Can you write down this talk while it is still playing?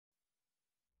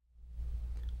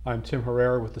I'm Tim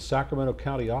Herrera with the Sacramento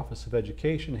County Office of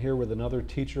Education, here with another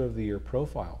Teacher of the Year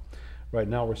profile. Right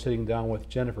now we're sitting down with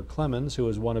Jennifer Clemens, who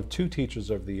is one of 2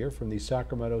 Teachers of the Year from the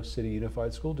Sacramento City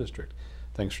Unified School District.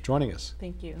 Thanks for joining us.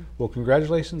 Thank you. Well,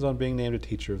 congratulations on being named a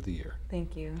Teacher of the Year.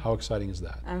 Thank you. How exciting is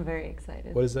that? I'm very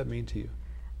excited. What does that mean to you?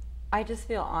 I just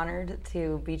feel honored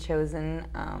to be chosen.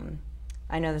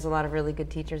 I know there's a lot of really good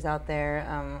teachers out there,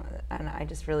 and I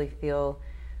just really feel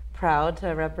proud to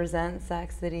represent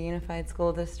Sac City Unified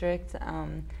School District.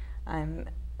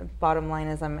 Bottom line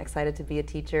is I'm excited to be a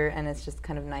teacher, and it's just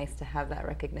kind of nice to have that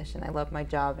recognition. I love my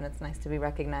job, and it's nice to be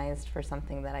recognized for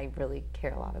something that I really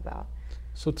care a lot about.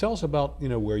 So tell us about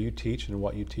where you teach and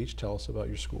what you teach. Tell us about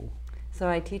your school. So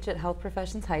I teach at Health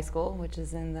Professions High School, which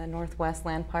is in the Northwest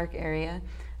Land Park area.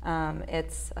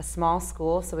 It's a small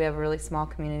school, so we have a really small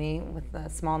community with a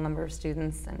small number of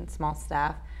students and small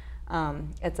staff.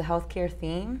 It's a healthcare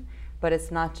theme, but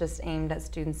it's not just aimed at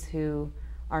students who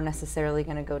are necessarily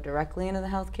going to go directly into the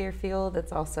healthcare field.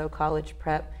 It's also college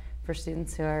prep for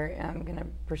students who are going to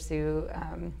pursue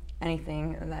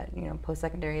anything that,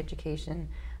 post-secondary education.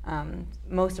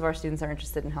 Most of our students are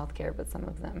interested in healthcare, but some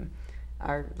of them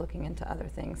are looking into other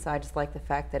things. So I just like the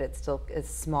fact that it still is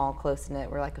small, close-knit.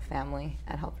 We're like a family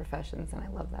at Health Professions, and I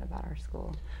love that about our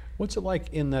school. What's it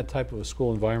like in that type of a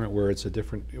school environment where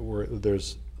where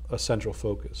there's a central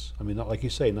focus? I mean, not like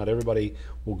you say, not everybody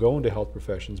will go into health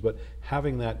professions, but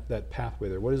having that pathway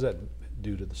there, what does that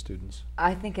do to the students?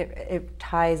 I think it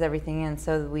ties everything in,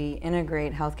 so we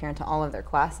integrate healthcare into all of their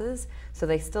classes, so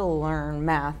they still learn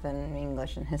math and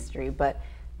English and history, but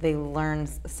they learn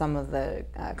some of the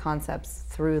concepts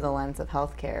through the lens of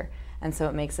healthcare. And so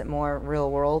it makes it more real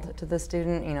world to the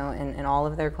student, in all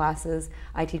of their classes.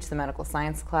 I teach the medical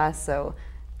science class, so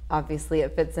obviously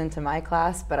it fits into my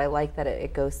class, but I like that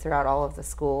it goes throughout all of the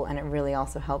school, and it really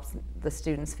also helps the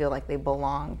students feel like they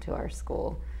belong to our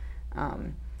school.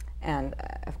 And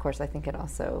of course, I think it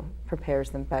also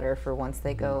prepares them better for once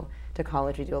they go to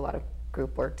college. We do a lot of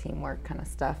group work, teamwork kind of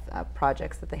stuff,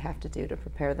 projects that they have to do to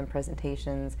prepare them,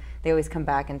 presentations. They always come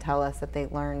back and tell us that they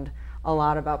learned a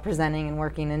lot about presenting and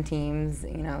working in teams,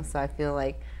 so I feel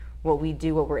like what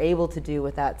we're able to do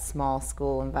with that small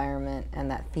school environment and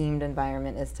that themed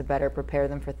environment is to better prepare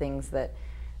them for things that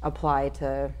apply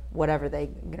to whatever they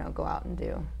go out and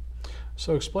do.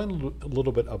 So explain a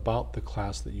little bit about the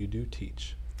class that you do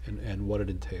teach and what it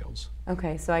entails.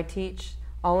 Okay, so I teach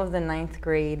all of the 9th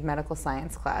grade medical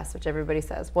science class, which everybody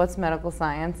says, what's medical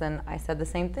science? And I said the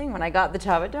same thing when I got the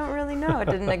job. I don't really know. It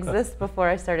didn't exist before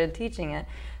I started teaching it.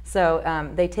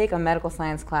 So they take a medical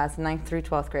science class 9th through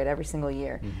 12th grade every single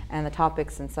year, and the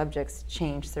topics and subjects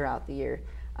change throughout the year.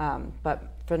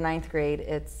 But for 9th grade,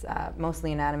 it's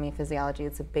mostly anatomy, physiology.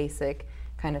 It's a basic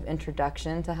kind of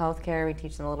introduction to healthcare. We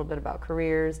teach them a little bit about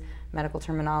careers, medical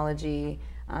terminology,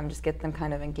 just get them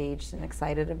kind of engaged and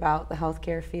excited about the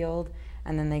healthcare field.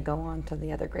 And then they go on to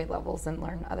the other grade levels and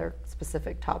learn other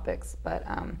specific topics. But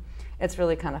it's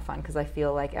really kind of fun because I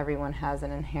feel like everyone has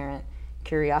an inherent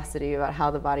curiosity about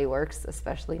how the body works,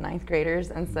 especially 9th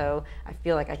graders. And so I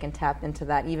feel like I can tap into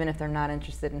that even if they're not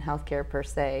interested in healthcare per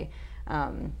se.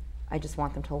 I just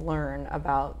want them to learn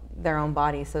about their own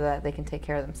body so that they can take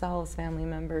care of themselves, family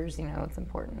members. It's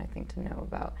important, I think, to know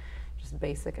about just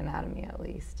basic anatomy at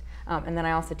least. And then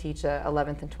I also teach a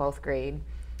 11th and 12th grade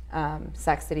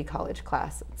Sac City College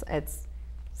class. It's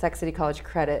Sac City College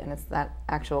credit, and it's that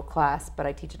actual class, but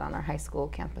I teach it on our high school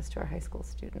campus to our high school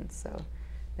students, so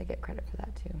they get credit for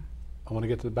that too. I want to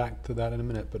get back to that in a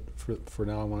minute, but for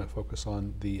now I want to focus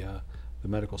on the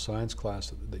medical science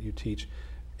class that you teach,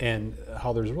 and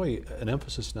how there's really an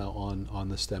emphasis now on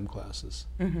the STEM classes,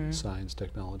 science,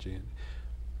 technology.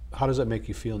 How does that make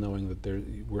you feel knowing that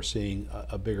we're seeing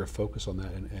a bigger focus on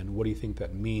that, and what do you think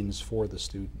that means for the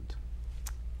student?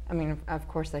 I mean, of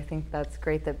course, I think that's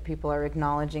great that people are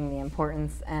acknowledging the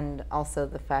importance and also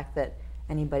the fact that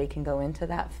anybody can go into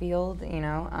that field,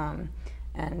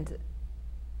 and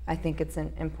I think it's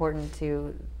important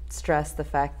to stress the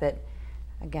fact that,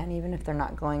 again, even if they're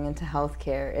not going into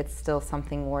healthcare, it's still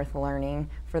something worth learning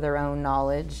for their own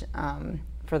knowledge,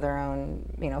 for their own,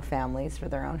 families, for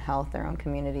their own health, their own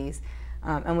communities.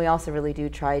 And we also really do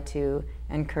try to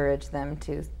encourage them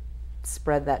to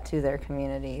spread that to their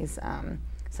communities.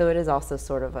 So it is also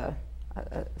sort of a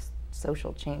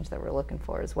social change that we're looking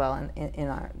for as well in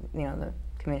our, the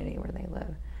community where they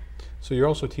live. So you're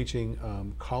also teaching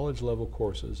college level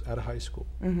courses at a high school.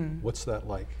 What's that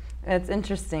like? It's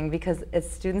interesting because it's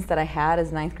students that I had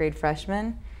as 9th grade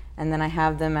freshmen, and then I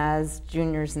have them as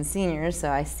juniors and seniors, so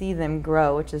I see them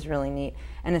grow, which is really neat.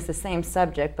 And it's the same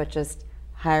subject, but just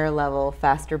higher level,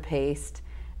 faster paced.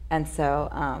 And so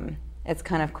it's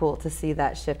kind of cool to see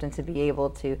that shift and to be able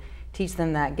to teach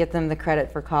them that, get them the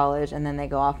credit for college, and then they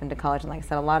go off into college. And like I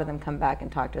said, a lot of them come back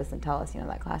and talk to us and tell us,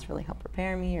 that class really helped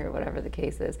prepare me, or whatever the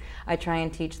case is. I try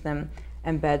and teach them,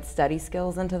 embed study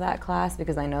skills into that class,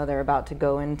 because I know they're about to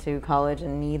go into college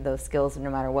and need those skills no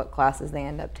matter what classes they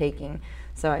end up taking.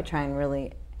 So I try and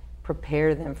really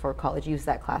prepare them for college, use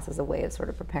that class as a way of sort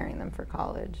of preparing them for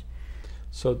college.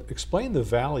 So explain the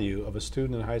value of a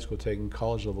student in high school taking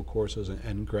college level courses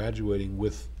and graduating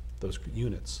with those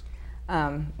units.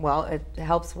 Well, it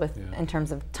helps with, in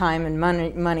terms of time and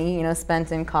money,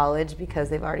 spent in college, because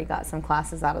they've already got some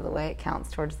classes out of the way. It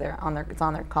counts towards it's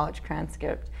on their college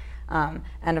transcript.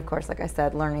 And of course, like I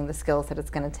said, learning the skills that it's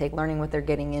going to take, learning what they're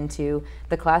getting into.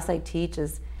 The class I teach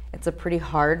it's a pretty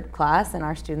hard class, and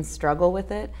our students struggle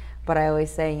with it. But I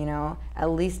always say, at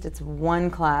least it's one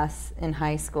class in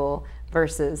high school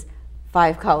versus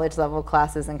 5 college level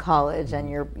classes in college, and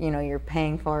you're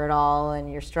paying for it all, and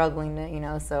you're struggling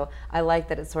to, so I like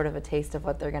that it's sort of a taste of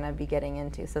what they're going to be getting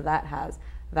into. So that has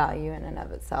value in and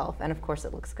of itself. And of course,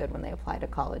 it looks good when they apply to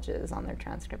colleges on their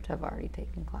transcript have already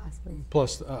taken classes.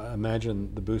 Plus,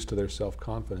 imagine the boost to their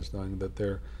self-confidence knowing that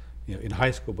they're in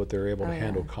high school, but they're able to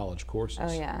handle college courses.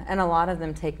 Oh yeah, and a lot of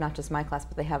them take not just my class,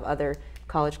 but they have other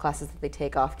college classes that they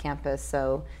take off campus.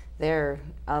 So a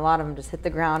lot of them just hit the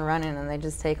ground running, and they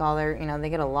just take all their, they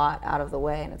get a lot out of the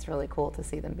way, and it's really cool to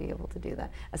see them be able to do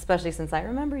that. Especially since I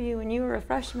remember you when you were a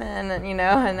freshman, and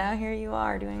and now here you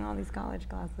are doing all these college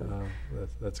classes.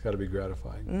 That's got to be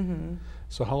gratifying. Mm-hmm.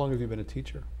 So how long have you been a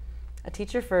teacher? A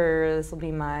teacher for, this will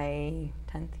be my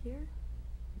 10th year.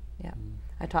 Yeah. Mm-hmm.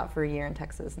 I taught for a year in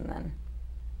Texas, and then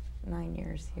 9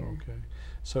 years here. Okay.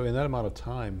 So in that amount of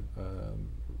time,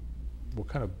 what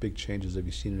kind of big changes have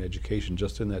you seen in education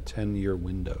just in that 10-year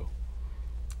window?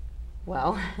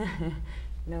 Well,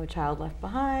 no child left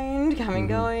behind, coming,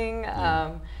 going.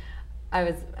 Yeah. I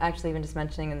was actually even just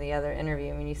mentioning in the other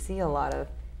interview, you see a lot of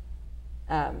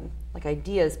like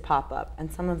ideas pop up,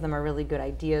 and some of them are really good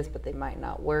ideas, but they might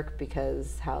not work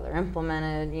because how they're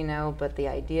implemented, but the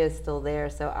idea is still there.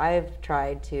 So I've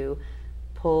tried to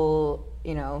pull,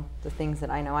 the things that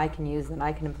I know I can use and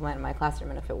I can implement in my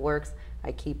classroom, and if it works,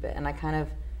 I keep it. And I kind of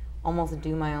almost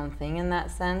do my own thing in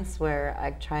that sense, where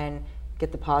I try and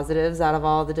get the positives out of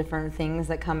all the different things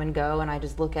that come and go, and I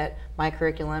just look at my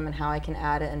curriculum and how I can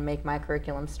add it and make my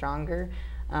curriculum stronger.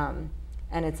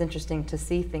 And it's interesting to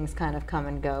see things kind of come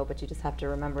and go, but you just have to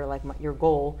remember, like, your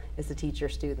goal is to teach your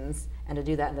students and to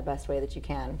do that in the best way that you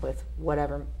can with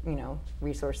whatever,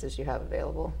 resources you have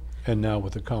available. And now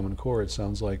with the Common Core, it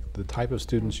sounds like the type of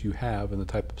students you have and the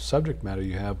type of subject matter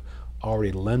you have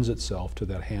already lends itself to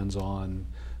that hands-on,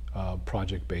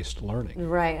 project-based learning.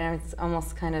 Right, and it's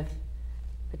almost kind of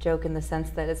a joke in the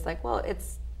sense that it's like, well,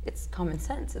 it's common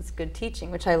sense, it's good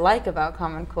teaching, which I like about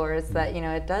Common Core is that,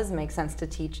 it does make sense to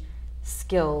teach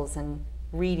skills and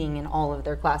reading in all of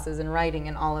their classes and writing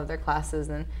in all of their classes,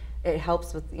 and it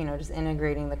helps with just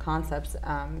integrating the concepts,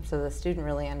 so the student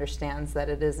really understands that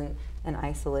it isn't an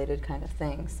isolated kind of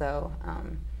thing. So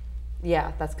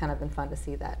yeah, that's kind of been fun to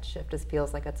see that shift. It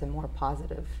feels like it's a more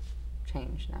positive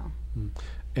change now.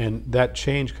 And that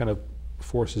change kind of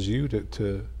forces you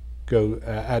to go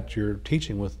at your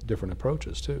teaching with different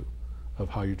approaches too, of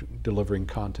how you're delivering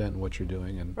content and what you're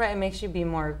doing. And right, it makes you be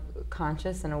more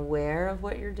conscious and aware of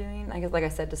what you're doing. I guess, like I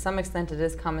said, to some extent it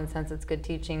is common sense, it's good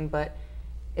teaching, but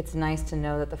it's nice to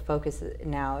know that the focus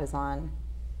now is on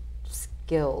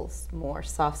skills, more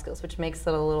soft skills, which makes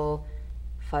it a little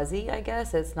fuzzy, I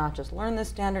guess. It's not just learn this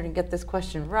standard and get this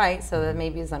question right, so that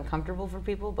maybe is uncomfortable for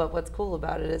people, but what's cool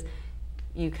about it is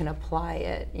you can apply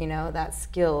it, that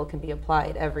skill can be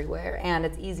applied everywhere, and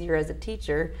it's easier as a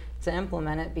teacher to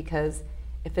implement it because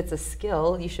if it's a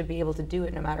skill, you should be able to do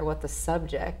it no matter what the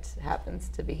subject happens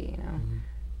to be,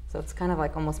 So it's kind of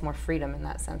like almost more freedom in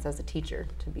that sense as a teacher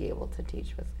to be able to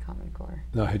teach with Common Core.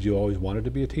 Now, had you always wanted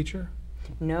to be a teacher?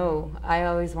 No, I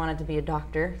always wanted to be a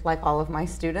doctor, like all of my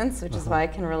students, which is why I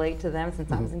can relate to them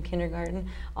since I was in kindergarten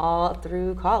all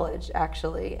through college,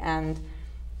 actually. And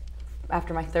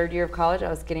after my 3rd year of college, I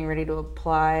was getting ready to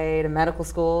apply to medical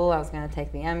school. I was going to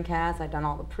take the MCAS. I'd done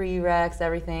all the prereqs,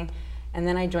 everything. And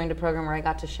then I joined a program where I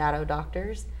got to shadow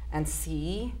doctors and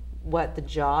see what the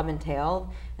job entailed.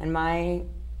 And my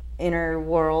inner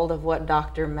world of what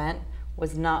doctor meant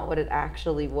was not what it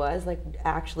actually was. Like,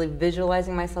 actually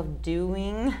visualizing myself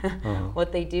doing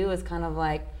what they do is kind of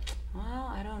like,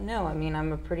 well, I don't know. I mean,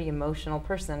 I'm a pretty emotional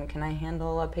person. Can I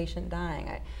handle a patient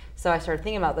dying? So I started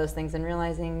thinking about those things and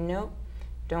realizing, nope,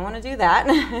 don't want to do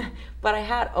that. But I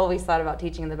had always thought about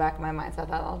teaching in the back of my mind, so I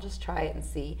thought I'll just try it and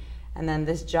see. And then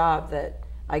this job that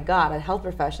I got at health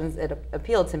professions, it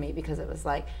appealed to me because it was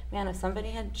like, man, if somebody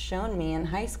had shown me in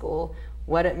high school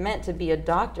what it meant to be a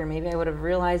doctor, maybe I would have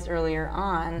realized earlier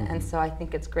on. And so I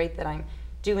think it's great that I'm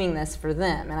doing this for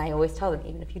them. And I always tell them,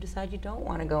 even if you decide you don't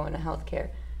want to go into healthcare,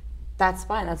 that's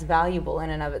fine. That's valuable in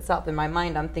and of itself. In my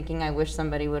mind, I'm thinking, I wish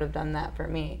somebody would have done that for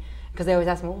me. Because they always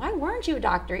ask me, well, why weren't you a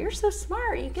doctor? You're so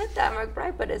smart. You get that. I'm like,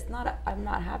 right, but it's not. I'm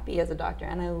not happy as a doctor,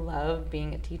 and I love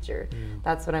being a teacher.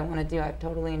 That's what I want to do. I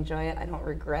totally enjoy it. I don't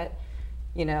regret,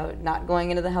 not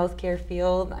going into the healthcare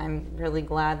field. I'm really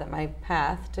glad that my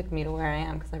path took me to where I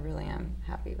am, because I really am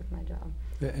happy with my job.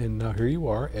 And now here you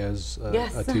are as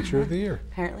yes. a Teacher of the Year.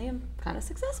 Apparently I'm kind of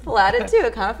successful at it too.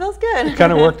 It kind of feels good. It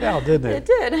kind of worked out, didn't it?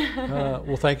 It did.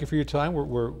 Well, thank you for your time.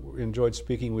 We enjoyed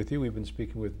speaking with you. We've been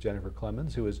speaking with Jennifer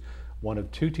Clemens, who is one of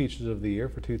 2 Teachers of the Year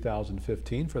for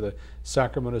 2015 for the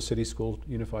Sacramento City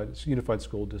Unified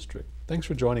School District. Thanks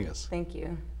for joining us. Thank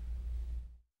you.